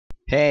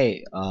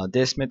Hey,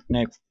 this is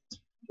Mitko.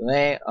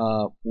 Today,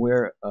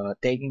 we're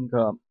taking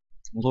a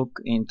look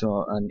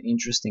into an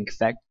interesting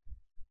effect.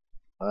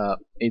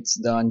 It's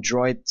the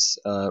Android's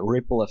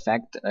ripple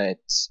effect.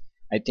 It's,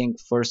 I think,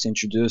 first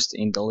introduced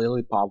in the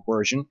Lollipop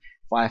version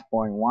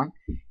 5.1.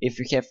 If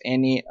you have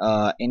any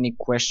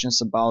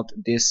questions about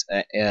this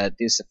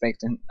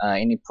effect and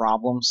any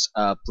problems,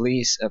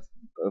 please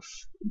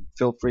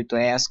feel free to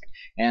ask.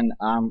 And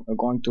I'm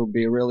going to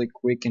be really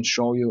quick and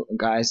show you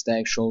guys the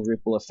actual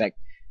ripple effect.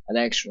 And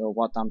actually,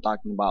 what I'm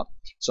talking about.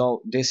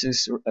 So this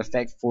is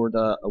effect for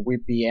the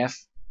WPF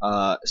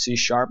C#,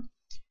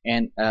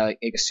 and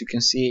as you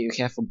can see, you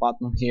have a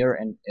button here,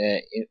 and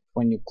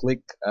when you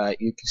click,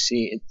 you can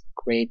see it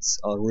creates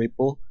a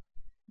ripple,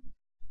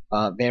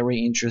 a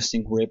very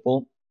interesting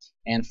ripple,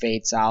 and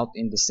fades out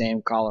in the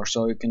same color.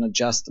 So you can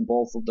adjust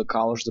both of the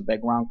colors, the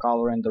background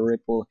color and the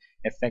ripple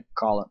effect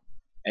color.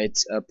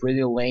 It's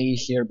pretty laggy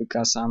here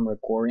because I'm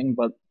recording,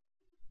 but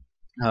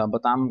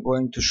I'm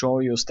going to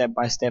show you step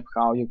by step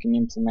how you can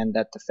implement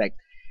that effect.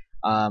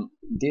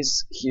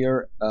 This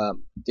here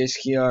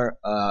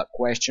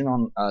question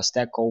on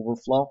Stack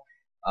Overflow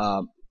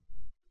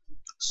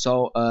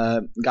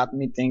got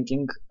me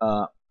thinking,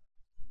 for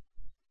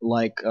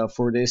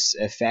this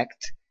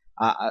effect,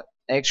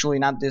 actually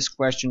not this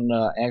question,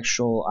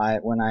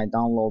 when I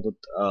downloaded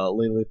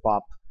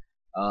Lollipop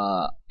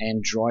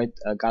Android,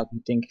 got me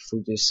thinking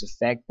for this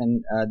effect,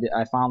 and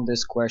I found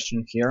this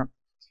question here.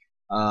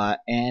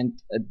 And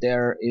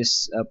there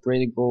is a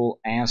pretty cool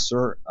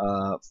answer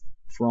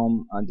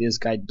from this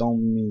guy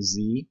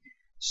Domysee.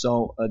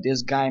 So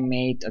this guy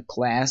made a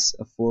class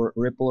for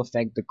ripple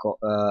effect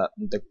decorator.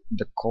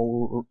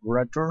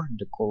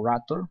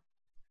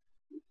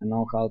 I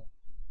know how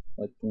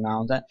to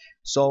pronounce that.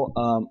 So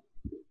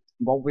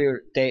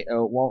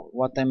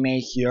what I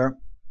made here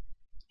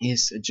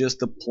is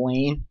just a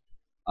plain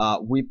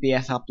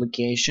WPF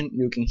application.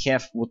 You can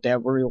have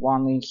whatever you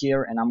want in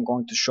here, and I'm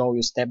going to show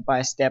you step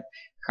by step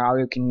how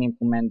you can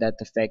implement that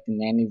effect in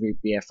any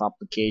WPF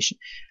application.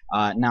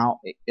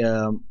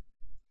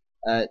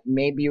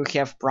 Maybe you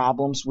have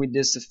problems with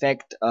this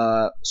effect,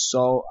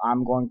 so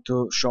I'm going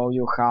to show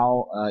you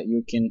how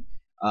you can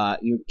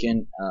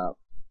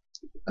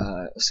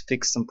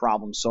fix some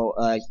problems. So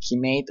he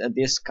made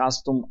this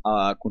custom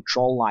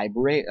control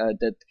library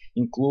that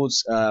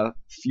includes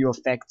few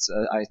effects,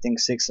 I think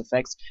 6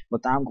 effects,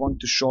 but I'm going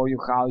to show you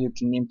how you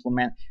can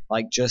implement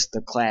like just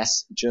the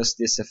class, just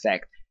this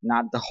effect,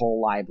 not the whole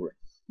library.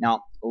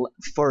 Now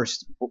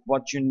first, we're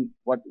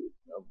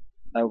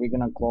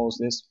gonna close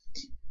this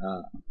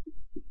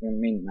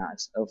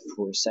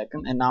for a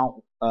second, and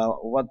now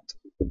what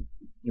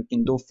you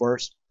can do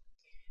first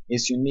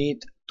is you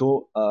need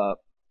to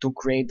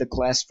create the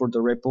class for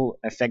the ripple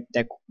effect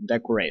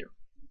decorator.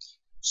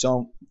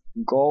 So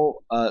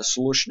go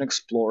Solution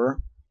Explorer,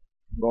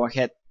 go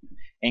ahead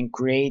and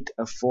create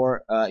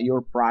for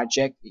your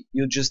project.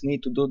 You just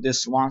need to do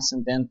this once,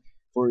 and then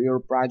for your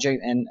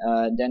project, and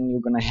then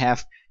you're gonna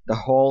have the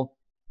whole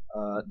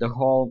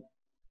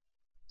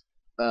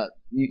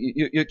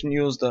you can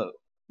use the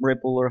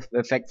ripple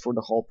effect for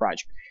the whole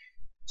project.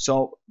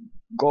 So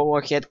go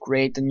ahead,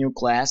 create a new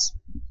class,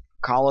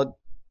 call it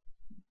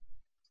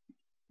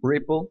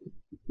ripple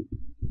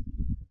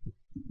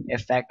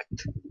effect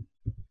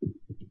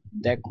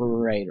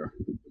decorator,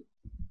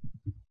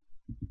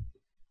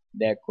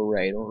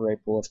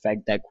 ripple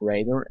effect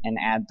decorator, and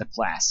add the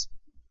class,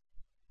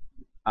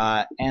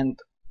 and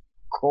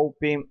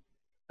copy.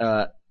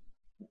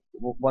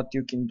 What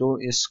you can do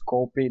is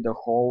copy the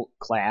whole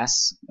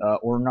class,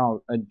 or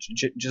no,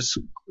 just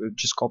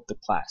copy the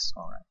class.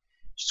 All right,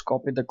 just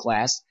copy the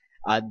class.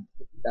 I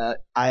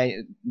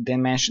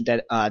then mentioned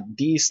that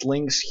these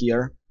links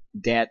here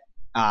that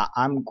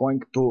I'm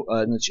going to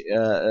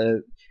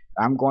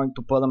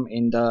put them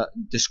in the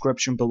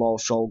description below.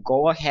 So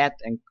go ahead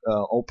and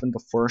open the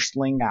first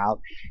link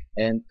out,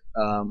 and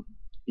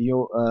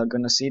you're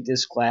gonna see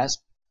this class.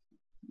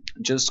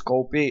 Just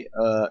copy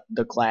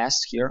the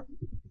class here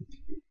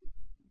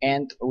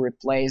and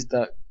replace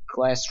the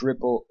class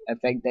ripple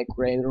effect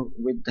decorator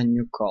with the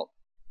new code.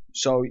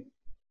 So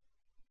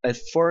at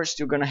first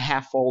you're gonna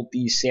have all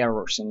these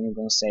errors, and you're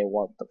gonna say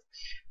what the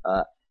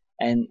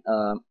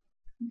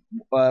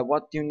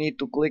what you need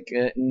to click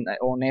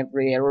on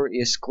every error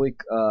is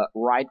click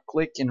right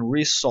click and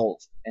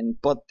resolve,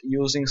 and put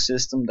using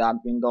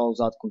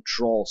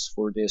system.windows.controls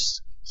for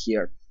this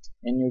here,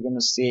 and you're gonna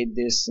see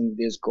this, and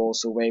this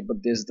goes away,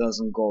 but this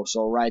doesn't go.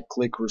 So right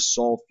click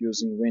resolve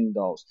using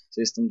Windows,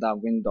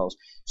 system.windows.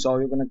 So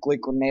you're gonna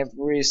click on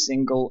every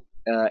single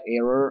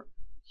error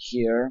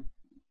here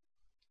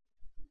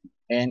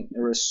and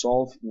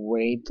resolve.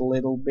 Wait a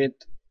little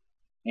bit,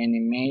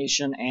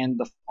 animation, and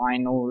the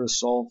final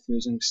resolve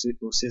using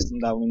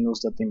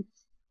system.windows.im.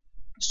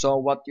 So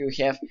what you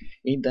have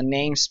in the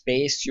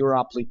namespace, your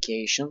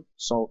application.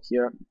 So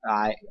here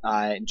I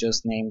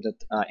just named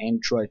it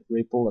Android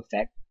ripple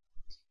effect.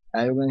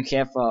 You're going to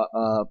have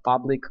a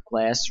public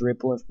class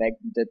ripple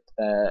effect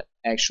that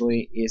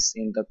actually is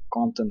in the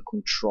content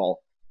control,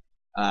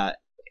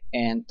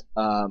 and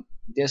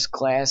this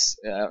class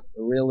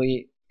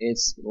really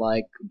it's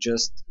like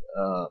just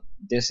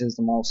this is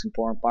the most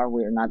important part.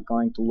 We're not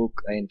going to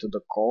look into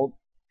the code,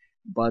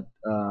 but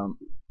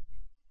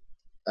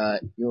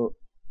you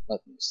let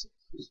me see.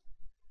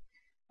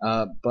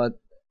 But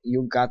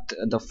you got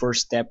the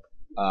first step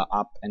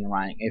up and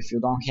running. If you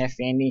don't have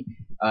any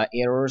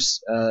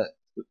errors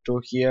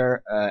to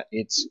here,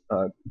 it's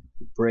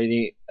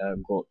pretty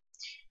good.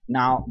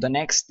 Now the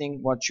next thing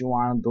what you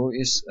want to do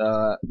is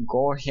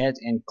go ahead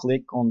and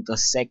click on the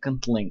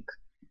second link.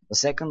 The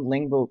second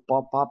link will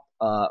pop up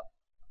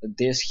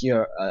this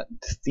here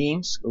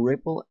themes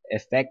ripple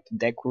effect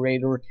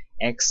decorator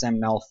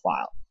XML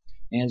file,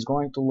 and it's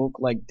going to look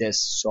like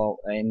this. So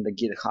in the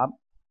GitHub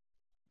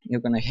you're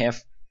gonna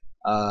have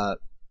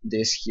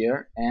this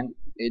here, and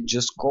it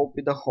just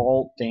copy the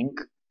whole thing.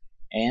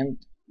 And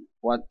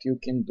what you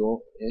can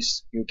do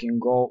is you can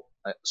go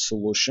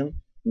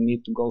solution, you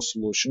need to go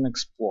solution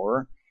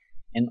explorer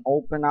and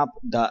open up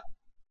the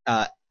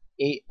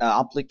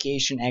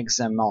application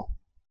XML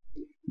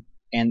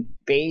and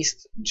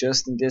paste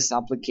just in this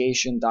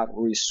application dot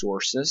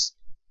resources,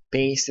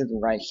 paste it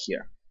right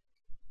here,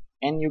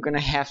 and you're gonna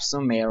have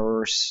some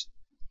errors.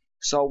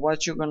 So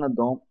what you're gonna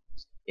do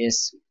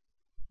is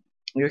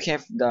you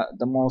have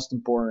the most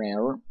important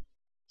error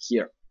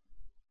here,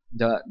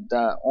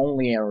 the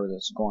only error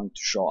that's going to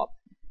show up,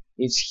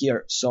 it's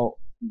here. So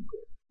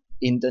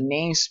in the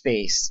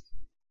namespace,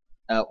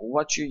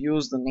 what you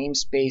use the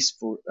namespace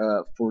for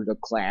the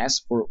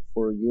class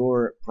for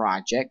your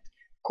project,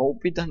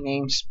 copy the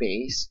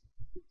namespace,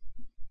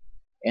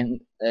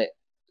 and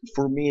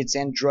for me it's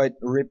Android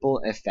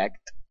ripple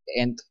effect,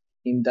 and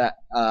in the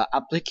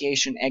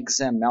application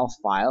XML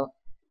file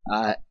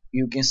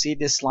you can see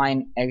this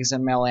line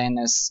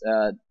XMLNS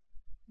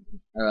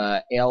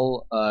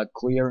L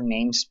clear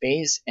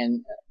namespace,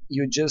 and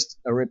you just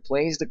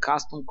replace the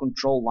custom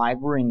control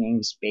library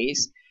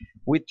namespace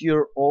with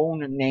your own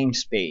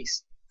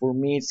namespace. For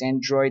me it's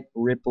Android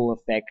ripple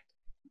effect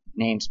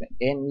namespace,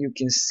 and you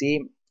can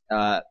see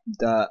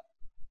the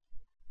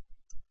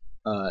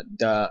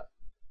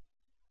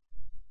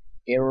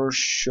errors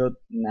should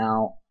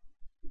now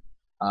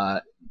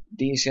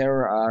these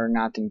errors are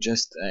nothing,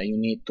 just you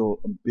need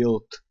to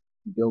build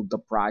the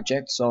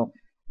project. So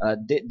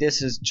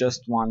this is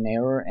just one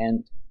error,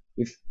 and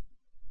if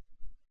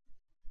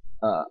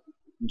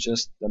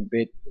just a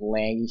bit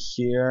laggy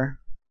here,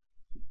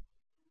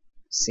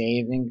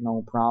 saving,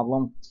 no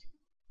problem.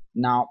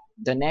 Now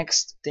the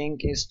next thing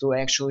is to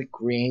actually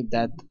create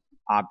that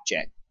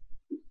object.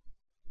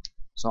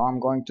 So I'm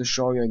going to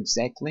show you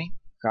exactly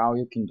how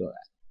you can do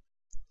that.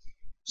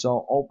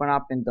 So open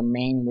up in the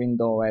main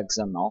window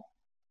XML.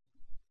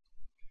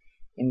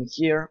 In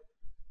here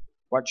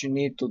what you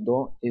need to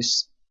do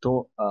is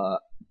to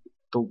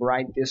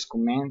write this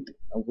command,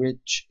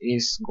 which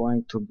is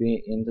going to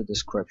be in the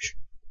description.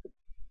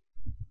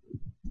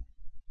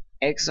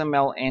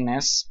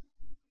 XMLNS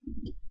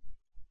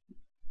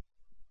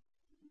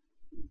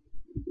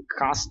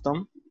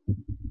custom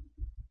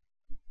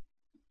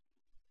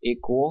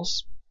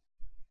equals,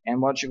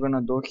 and what you're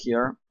gonna do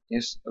here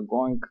is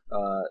going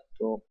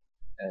to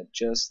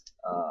just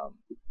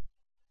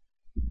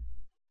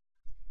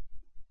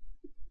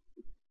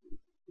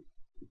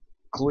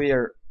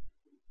clear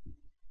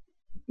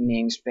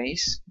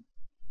namespace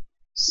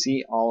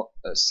CLR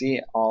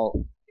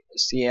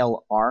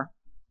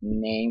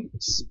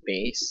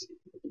namespace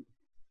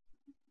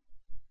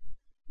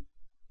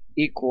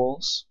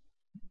equals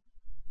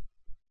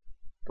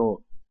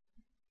to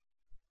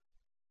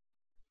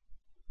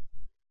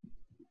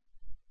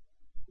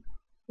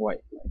wait,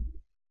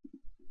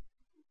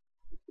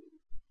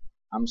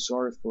 I'm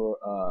sorry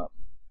for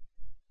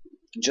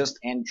just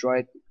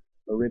Android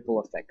ripple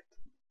effect.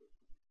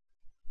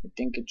 I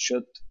think it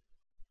should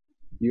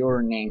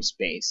your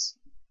namespace.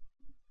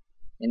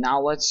 And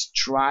now let's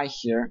try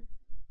here.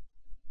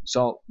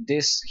 So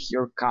this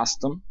here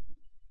custom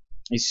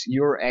is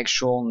your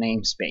actual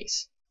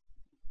namespace.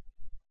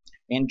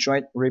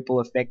 Android ripple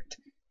effect,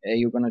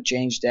 you're gonna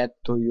change that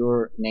to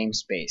your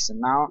namespace. And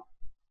now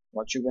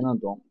what you're gonna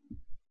do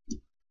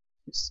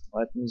is,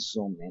 let me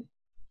zoom in,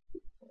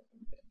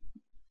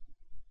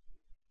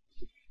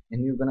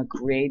 and you're gonna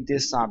create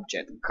this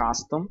object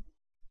custom.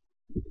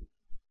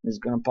 It's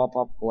gonna pop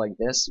up like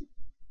this,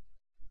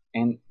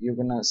 and you're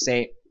gonna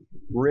say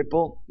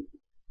ripple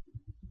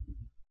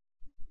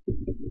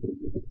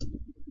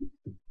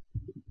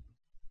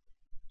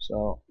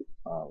so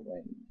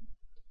wait,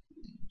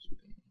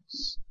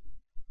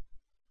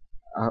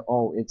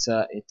 oh, it's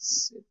like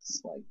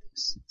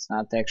this, it's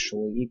not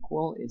actually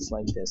equal, it's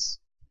like this.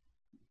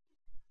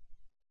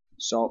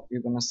 So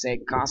you're gonna say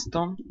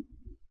custom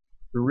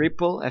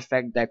ripple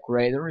effect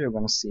decorator, you're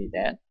gonna see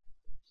that.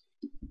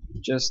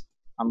 Just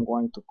I'm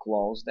going to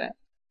close that,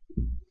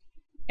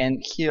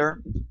 and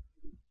here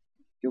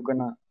you're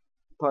gonna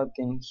put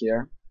in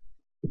here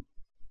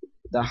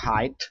the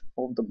height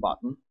of the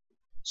button.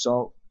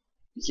 So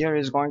here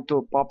is going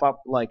to pop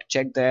up like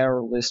check the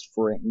error list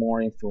for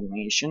more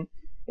information.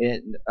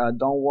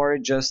 Don't worry,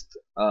 just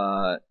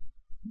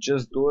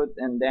just do it,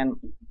 and then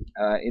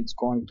it's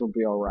going to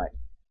be alright.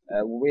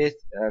 With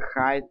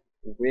height,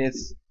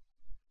 width,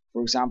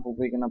 for example,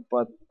 we're gonna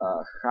put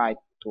height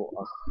to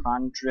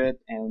 100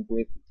 and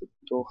width to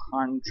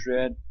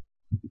 200.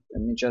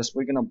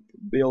 We're gonna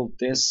build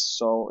this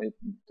so it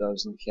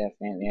doesn't have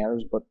any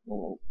errors, but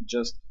we'll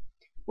just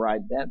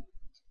write that.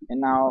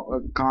 And now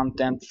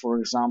content, for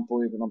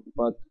example, you're gonna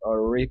put a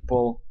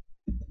ripple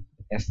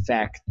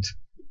effect,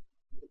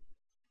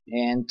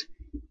 and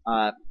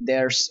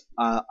there's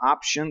an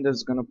option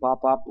that's gonna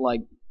pop up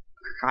like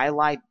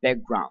highlight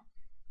background.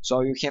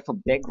 So you have a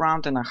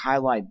background and a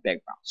highlight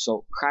background.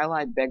 So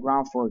highlight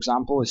background, for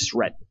example, is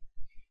red.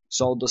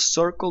 So the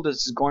circle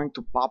that's going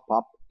to pop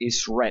up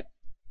is red.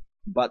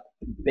 But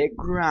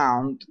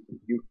background,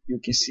 you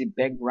can see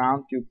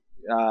background. You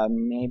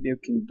maybe you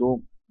can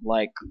do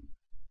like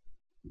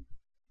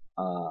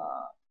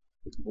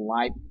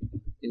light.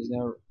 Is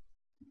there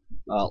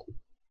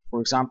for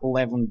example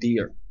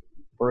lavender?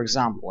 For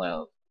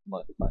example,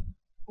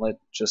 let's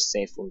just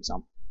say, for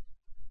example,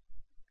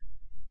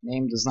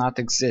 name does not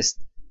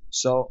exist.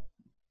 So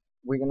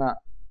we're gonna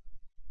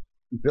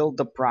build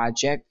the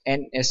project,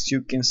 and as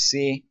you can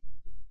see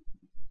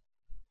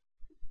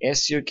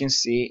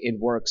it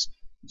works.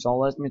 So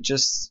let me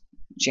just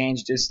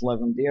change this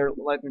lavender.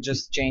 Let me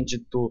just change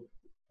it to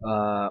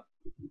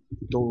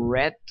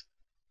red.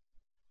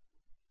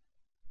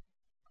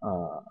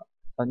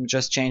 Let me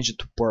just change it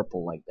to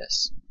purple like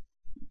this.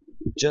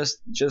 Just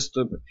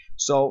to,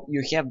 so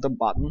you have the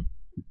button.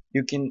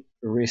 You can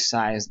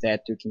resize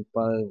that. You can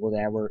put it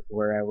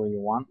wherever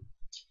you want.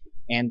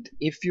 And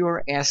if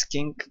you're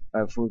asking,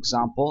 for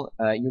example,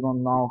 you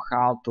don't know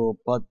how to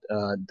put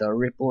the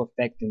ripple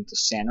effect into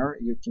center,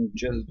 you can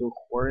just do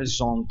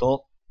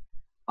horizontal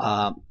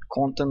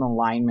content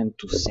alignment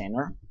to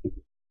center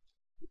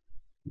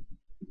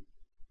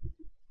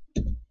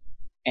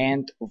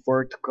and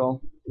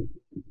vertical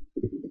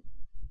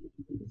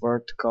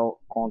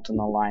content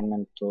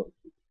alignment to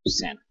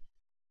center.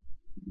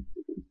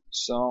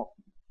 So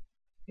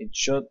it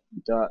should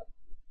the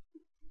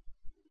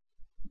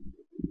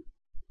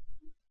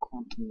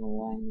content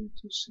alignment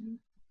to center.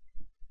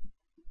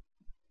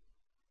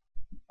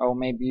 Oh,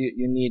 maybe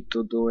you need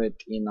to do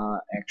it in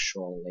a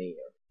actual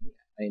layer,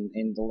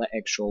 in the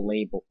actual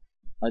label.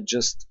 I'll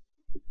just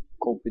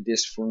copy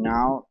this for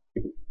now.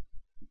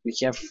 We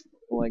have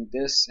like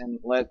this, and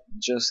let's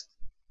just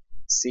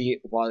see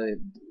what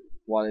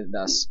it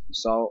does.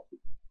 So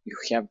you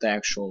have the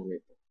actual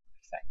ripple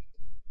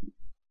effect.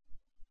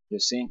 You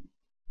see?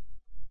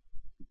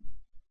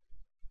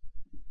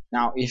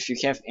 Now, if you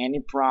have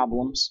any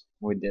problems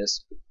with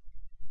this,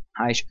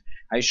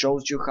 I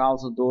showed you how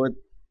to do it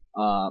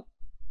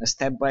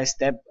step by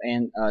step,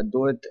 and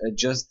do it.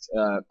 Just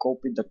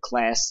copy the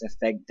class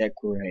Effect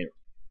Decorator,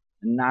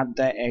 not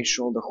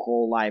the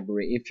whole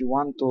library. If you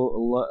want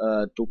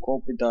to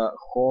copy the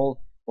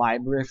whole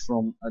library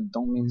from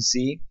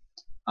Domysee,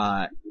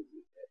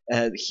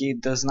 he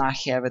does not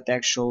have it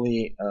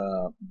actually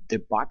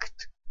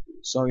debugged,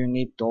 so you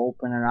need to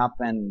open it up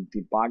and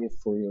debug it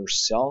for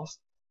yourself.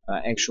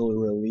 Actually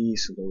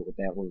release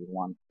whatever you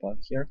want to put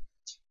here,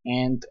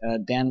 and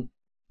then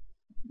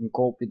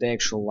copy the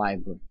actual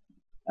library.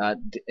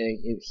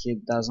 He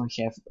doesn't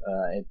have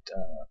it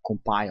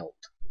compiled.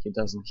 He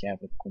doesn't have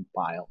it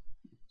compiled.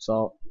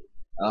 So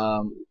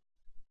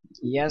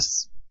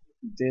yes,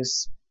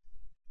 this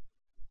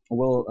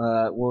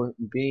will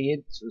be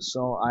it.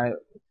 So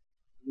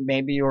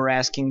maybe you're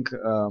asking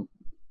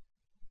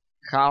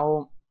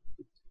how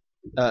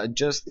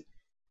just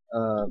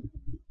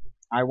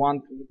I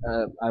want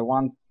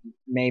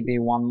maybe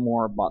one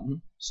more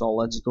button. So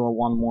let's do a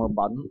one more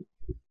button.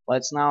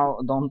 Let's now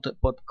don't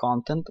put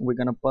content. We're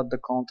gonna put the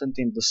content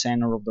in the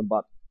center of the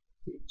button.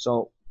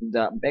 So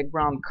the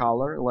background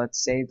color,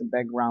 let's say the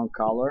background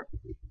color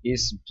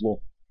is blue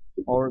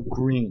or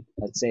green.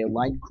 Let's say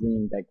light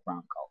green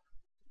background color.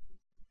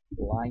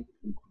 Light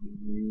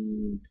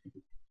green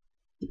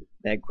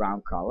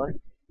background color.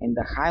 And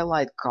the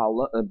highlight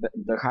color,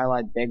 the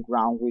highlight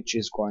background, which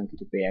is going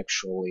to be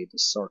actually the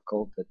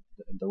circle,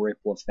 the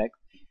ripple effect,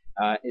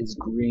 is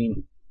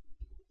green.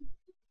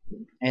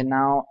 And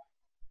now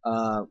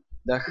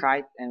the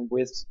height and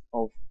width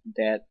of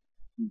that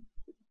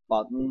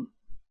button.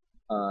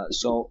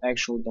 So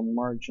actually the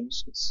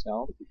margins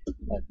itself.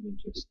 Let me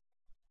just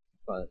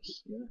put it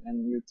here,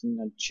 and you can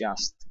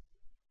adjust.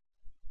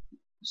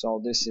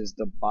 So this is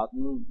the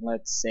button.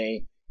 Let's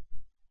say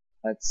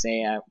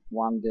I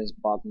want this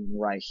button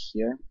right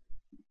here.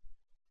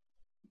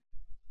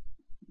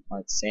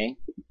 Let's say,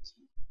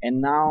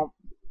 and now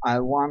I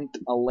want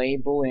a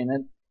label in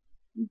it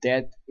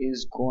that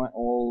is going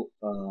all.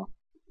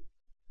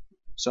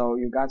 So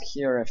you got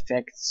here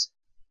effects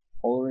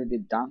already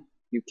done.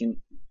 You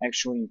can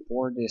actually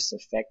import this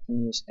effect,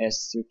 and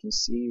as you can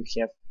see, you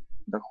have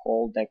the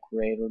whole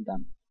decorator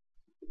done,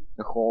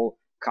 the whole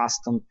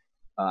custom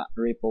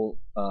ripple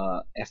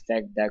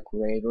effect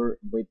decorator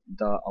with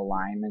the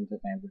alignment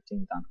and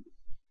everything done.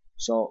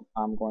 So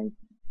I'm going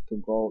to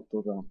go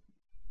to the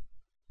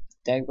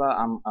tag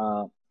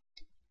bar.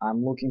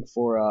 I'm looking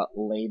for a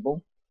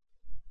label.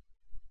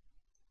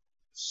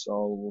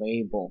 So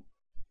label,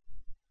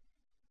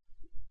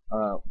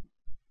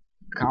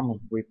 common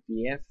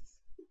WPF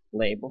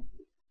label,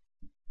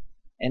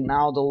 and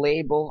now the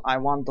label, I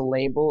want the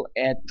label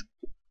at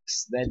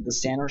the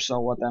center.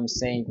 So what I'm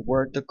saying,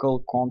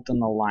 vertical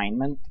content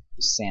alignment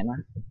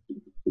center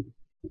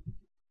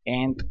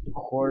and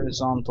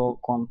horizontal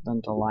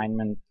content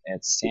alignment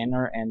at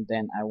center, and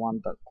then I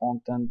want the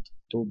content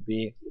to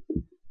be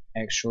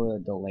actually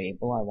the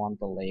label. I want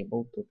the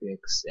label to be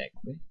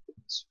exactly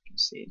as you can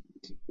see,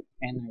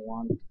 and I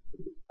want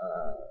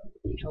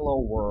hello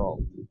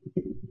world,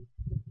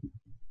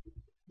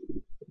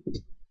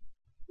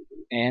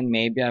 and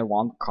maybe I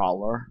want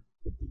color,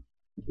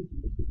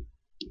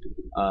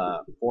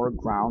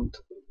 foreground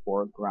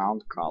color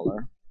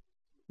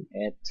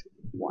at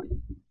white.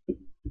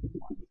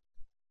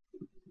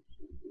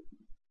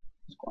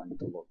 It's going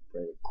to look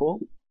pretty cool.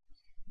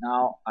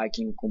 Now I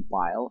can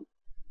compile,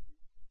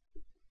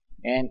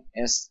 and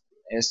as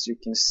you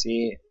can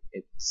see,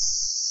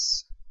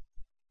 it's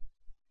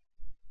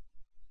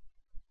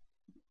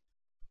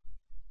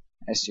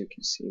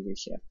we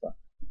have a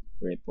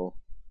ripple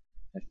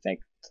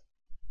effect.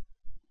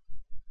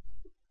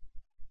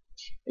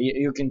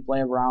 You can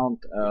play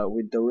around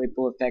with the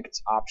ripple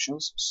effects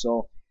options.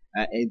 So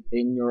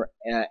in your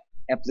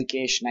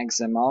application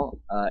XML,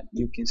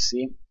 you can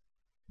see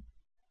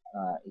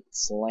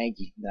it's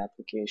laggy. The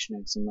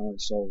application XML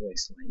is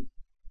always laggy.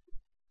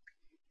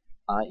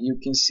 You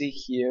can see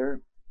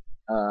here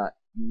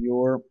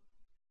your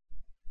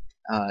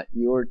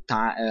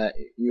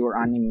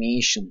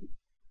animation.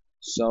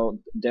 So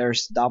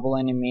there's double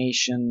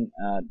animation,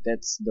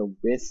 that's the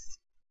width.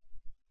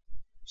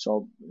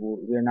 So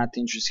we're not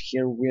interested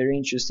here. We're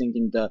interested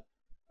in the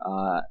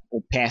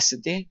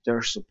opacity.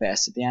 There's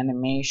opacity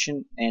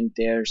animation, and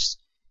there's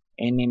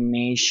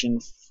animation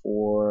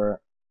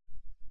for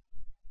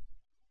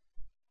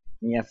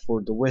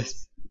the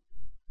width.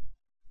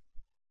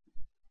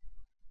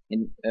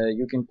 And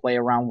you can play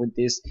around with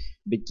this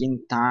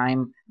begin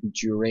time,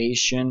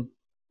 duration,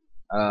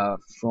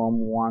 from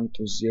 1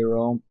 to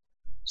 0.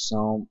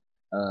 So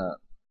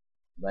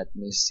let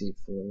me see,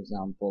 for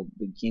example,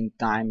 begin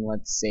time,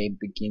 let's say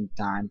begin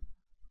time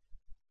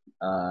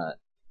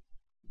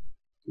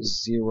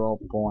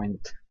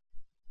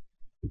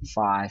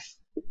 0.5,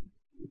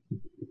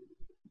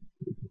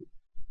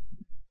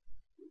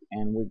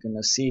 and we're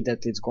gonna see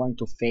that it's going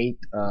to fade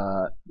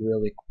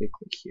really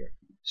quickly here,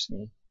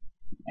 see,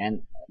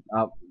 and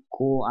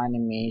cool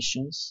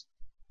animations.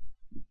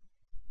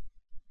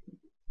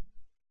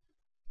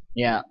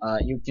 Yeah,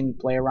 you can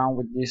play around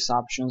with these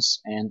options,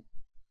 and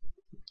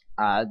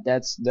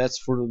that's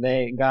for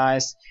today,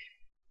 guys.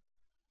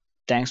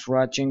 Thanks for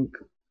watching.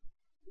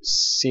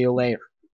 See you later.